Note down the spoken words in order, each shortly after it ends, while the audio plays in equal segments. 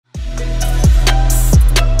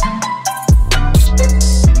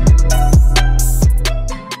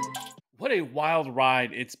a wild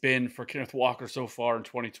ride it's been for Kenneth Walker so far in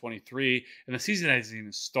 2023, and the season hasn't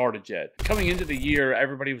even started yet. Coming into the year,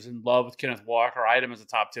 everybody was in love with Kenneth Walker. I had him as a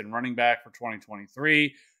top 10 running back for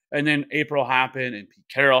 2023. And then April happened, and Pete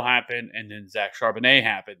Carroll happened, and then Zach Charbonnet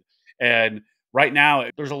happened. And right now,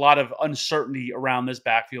 there's a lot of uncertainty around this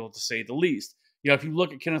backfield, to say the least. If you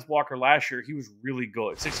look at Kenneth Walker last year, he was really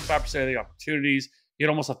good. 65% of the opportunities. He had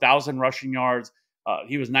almost 1,000 rushing yards.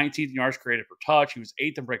 He was 19th in yards created per touch. He was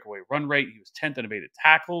 8th in breakaway run rate. He was 10th in evaded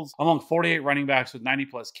tackles. Among 48 running backs with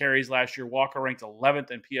 90-plus carries last year, Walker ranked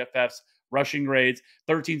 11th in PFF's rushing grades,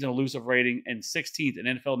 13th in elusive rating, and 16th in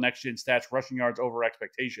NFL Next Gen Stats rushing yards over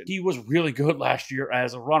expectation. He was really good last year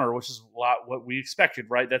as a runner, which is a lot what we expected,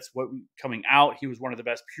 right? That's coming out. He was one of the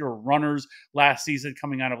best pure runners last season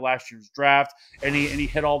coming out of last year's draft, and he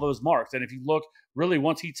hit all those marks. And if you look, really,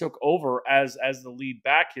 once he took over as the lead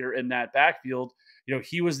back here in that backfield,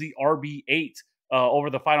 he was the RB8 over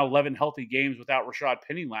the final 11 healthy games without Rashad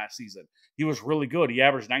Penny last season. He was really good. He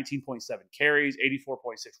averaged 19.7 carries,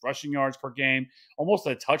 84.6 rushing yards per game, almost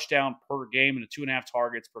a touchdown per game, and 2.5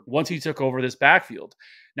 targets per once he took over this backfield.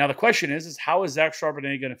 Now, the question is how is Zach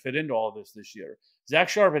Charbonnet going to fit into all of this year? Zach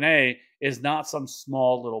Charbonnet is not some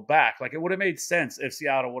small little back. Like, it would have made sense if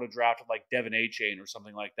Seattle would have drafted like Devin A-Chain or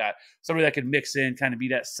something like that, somebody that could mix in, kind of be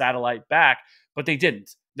that satellite back, but they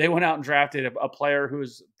didn't. They went out and drafted a player who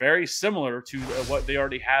is very similar to what they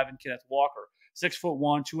already have in Kenneth Walker.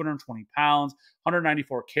 6'1", 220 pounds,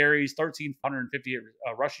 194 carries, 1,358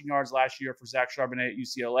 rushing yards last year for Zach Charbonnet at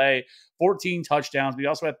UCLA, 14 touchdowns, but he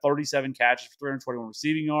also had 37 catches for 321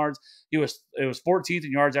 receiving yards. It was 14th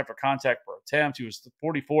in yards after contact per attempt. He was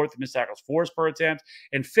 44th in missed tackles forced per attempt,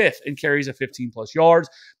 and 5th in carries of 15-plus yards.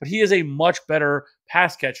 But he is a much better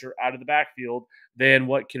pass catcher out of the backfield than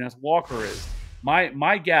what Kenneth Walker is.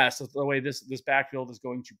 My guess of the way this backfield is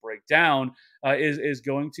going to break down is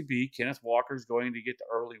going to be Kenneth Walker's going to get the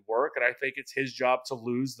early work, and I think it's his job to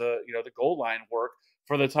lose the goal line work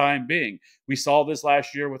for the time being. We saw this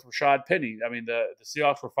last year with Rashad Penny. I mean, the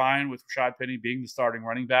Seahawks were fine with Rashad Penny being the starting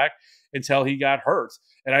running back until he got hurt.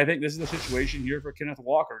 And I think this is the situation here for Kenneth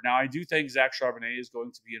Walker. Now, I do think Zach Charbonnet is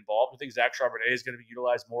going to be involved. I think Zach Charbonnet is going to be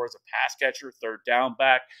utilized more as a pass catcher, third down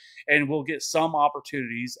back, and will get some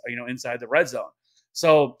opportunities, inside the red zone.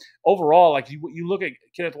 So overall, like you look at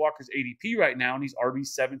Kenneth Walker's ADP right now, and he's RB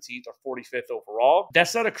 17th or 45th overall.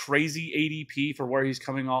 That's not a crazy ADP for where he's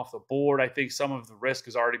coming off the board. I think some of the risk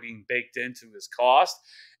is already being baked into his cost.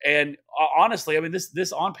 And honestly, I mean,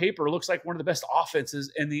 this on paper looks like one of the best offenses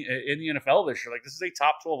in the NFL this year. Like, this is a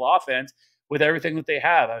top 12 offense with everything that they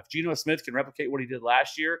have. If Geno Smith can replicate what he did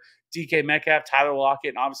last year, DK Metcalf, Tyler Lockett,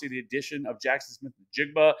 and obviously the addition of Jackson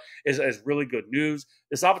Smith-Njigba is really good news.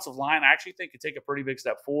 This offensive line, I actually think, could take a pretty big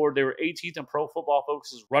step forward. They were 18th in Pro Football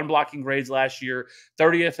Focus's run blocking grades last year,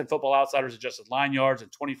 30th in Football Outsiders adjusted line yards,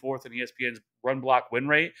 and 24th in ESPN's run block win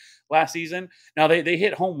rate last season. Now, they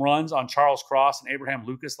hit home runs on Charles Cross and Abraham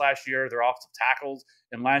Lucas last year. They're offensive tackles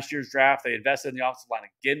in last year's draft. They invested in the offensive line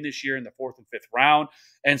again this year in the 4th and 5th round.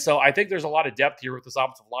 And so I think there's a lot of depth here with this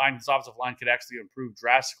offensive line. This offensive line could actually improve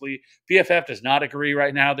drastically. PFF does not agree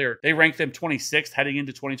right now. They rank them 26th heading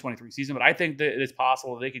into 2023 season, but I think that it's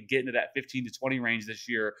possible that they could get into that 15 to 20 range this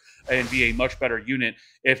year and be a much better unit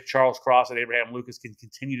if Charles Cross and Abraham Lucas can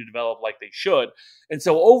continue to develop like they should. And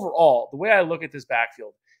so overall, the way I look at this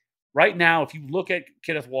backfield, right now, if you look at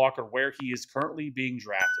Kenneth Walker, where he is currently being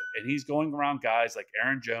drafted, and he's going around guys like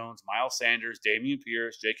Aaron Jones, Miles Sanders, Damian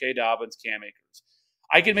Pierce, J.K. Dobbins, Cam Akers,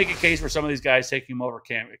 I can make a case for some of these guys taking him over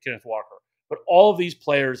Kenneth Walker. But all of these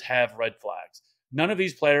players have red flags. None of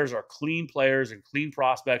these players are clean players and clean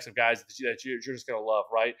prospects of guys that you're just going to love,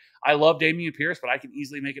 right? I love Damian Pierce, but I can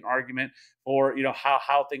easily make an argument for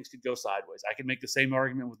how things could go sideways. I can make the same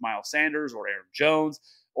argument with Miles Sanders or Aaron Jones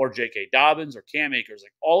or J.K. Dobbins or Cam Akers,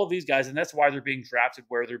 like all of these guys, and that's why they're being drafted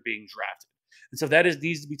where they're being drafted. And so that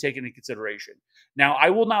needs to be taken into consideration. Now, I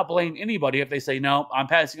will not blame anybody if they say, no, I'm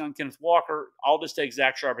passing on Kenneth Walker. I'll just take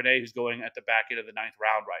Zach Charbonnet, who's going at the back end of the 9th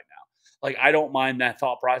round right now. Like, I don't mind that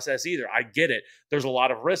thought process either. I get it. There's a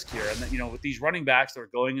lot of risk here. And, with these running backs that are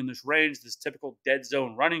going in this range, this typical dead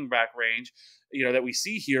zone running back range, that we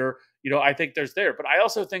see here, I think there's there. But I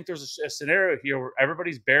also think there's a scenario here where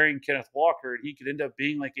everybody's burying Kenneth Walker, and he could end up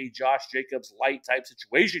being like a Josh Jacobs light type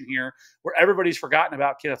situation here where everybody's forgotten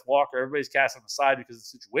about Kenneth Walker. Everybody's cast on the side because of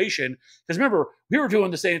the situation. Because remember, we were doing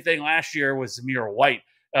the same thing last year with Zamir White.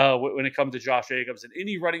 When it comes to Josh Jacobs, and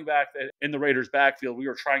any running back in the Raiders backfield, we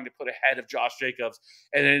were trying to put ahead of Josh Jacobs,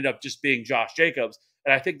 and it ended up just being Josh Jacobs.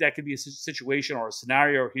 And I think that could be a situation or a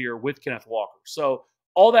scenario here with Kenneth Walker. So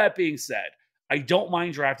all that being said, I don't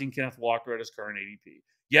mind drafting Kenneth Walker at his current ADP.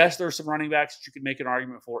 Yes, there's some running backs that you can make an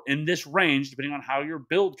argument for in this range, depending on how your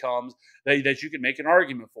build comes, that you can make an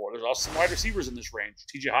argument for. There's also some wide receivers in this range.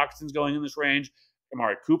 TJ Hawkinson's going in this range.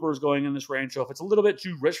 Amari Cooper is going in this range. So if it's a little bit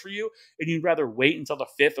too rich for you and you'd rather wait until the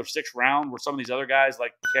 5th or 6th round where some of these other guys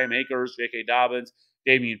like Cam Akers, J.K. Dobbins,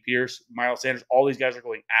 Damian Pierce, Miles Sanders, all these guys are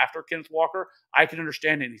going after Kenneth Walker, I can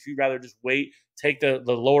understand it. And if you'd rather just wait, take the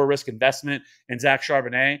lower risk investment in Zach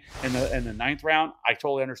Charbonnet in the 9th round, I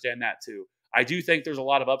totally understand that too. I do think there's a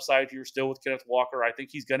lot of upside here still with Kenneth Walker. I think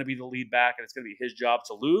he's going to be the lead back, and it's going to be his job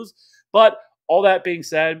to lose. But all that being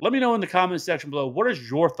said, let me know in the comments section below, what is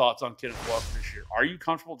your thoughts on Kenneth Walker this year? Are you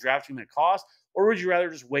comfortable drafting him at cost, or would you rather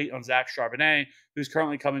just wait on Zach Charbonnet, who's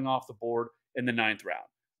currently coming off the board in the 9th round?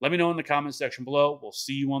 Let me know in the comments section below. We'll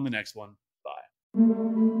see you on the next one.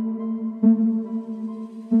 Bye.